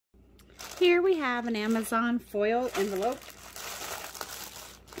Here we have an Amazon foil envelope.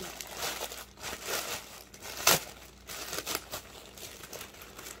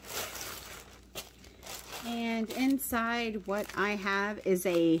 And inside what I have is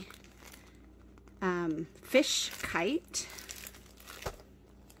a fish kite.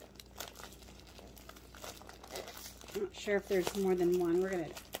 I'm not sure if there's more than one. We're going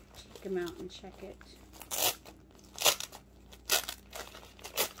to check them out and check it.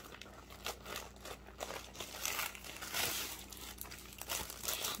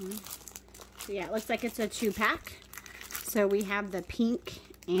 So yeah, it looks like it's a 2-pack. So we have the pink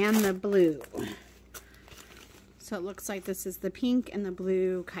and the blue. So it looks like this is the pink and the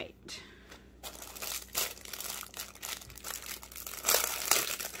blue kite.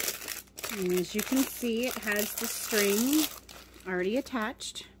 And as you can see, it has the string already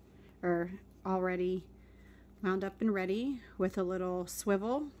attached, or already wound up and ready, with a little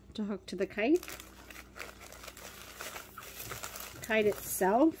swivel to hook to the kite. Kite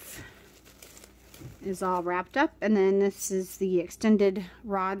itself is all wrapped up, and then this is the extended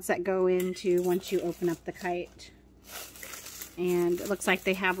rods that go into once you open up the kite. And it looks like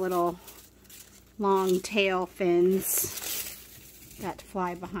they have little long tail fins that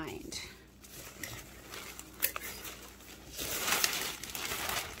fly behind.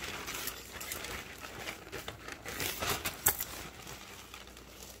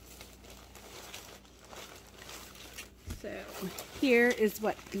 So here is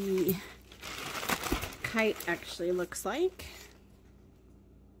what the kite actually looks like.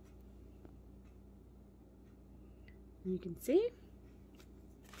 You can see.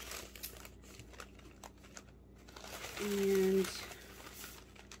 And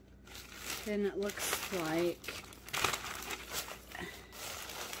then it looks like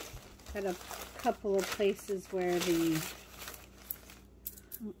got a couple of places where the,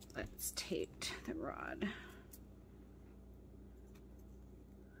 let's tape the rod.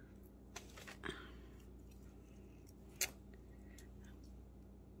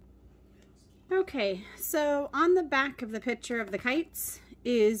 Okay, so on the back of the picture of the kites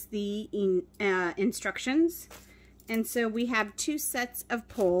is the instructions. And so we have 2 sets of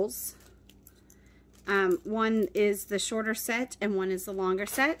poles. One is the shorter set and one is the longer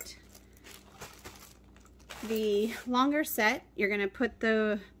set. The longer set, you're going to put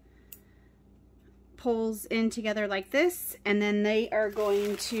the poles in together like this, and then they are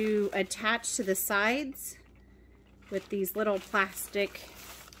going to attach to the sides with these little plastic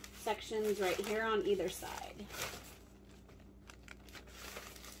sections right here on either side.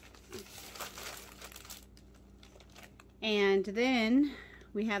 And then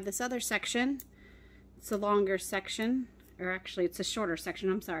we have this other section. It's a longer section, or actually it's a shorter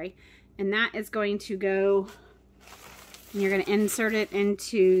section, I'm sorry. And that is going to go, and you're going to insert it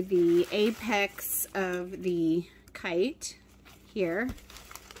into the apex of the kite here,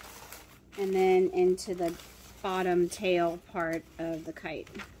 and then into the bottom tail part of the kite.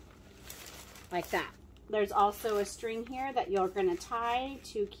 Like that. There's also a string here that you're going to tie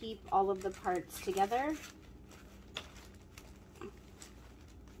to keep all of the parts together.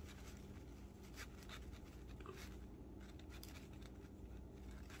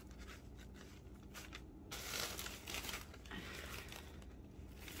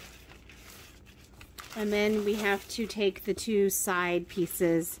 And then we have to take the 2 side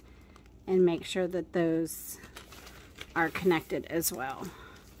pieces and make sure that those are connected as well.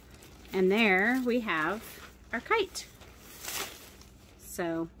 And there we have our kite.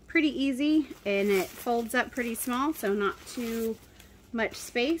 So pretty easy, and it folds up pretty small, so not too much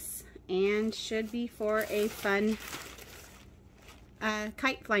space, and should be for a fun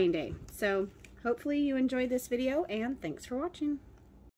kite flying day. So hopefully you enjoyed this video, and thanks for watching.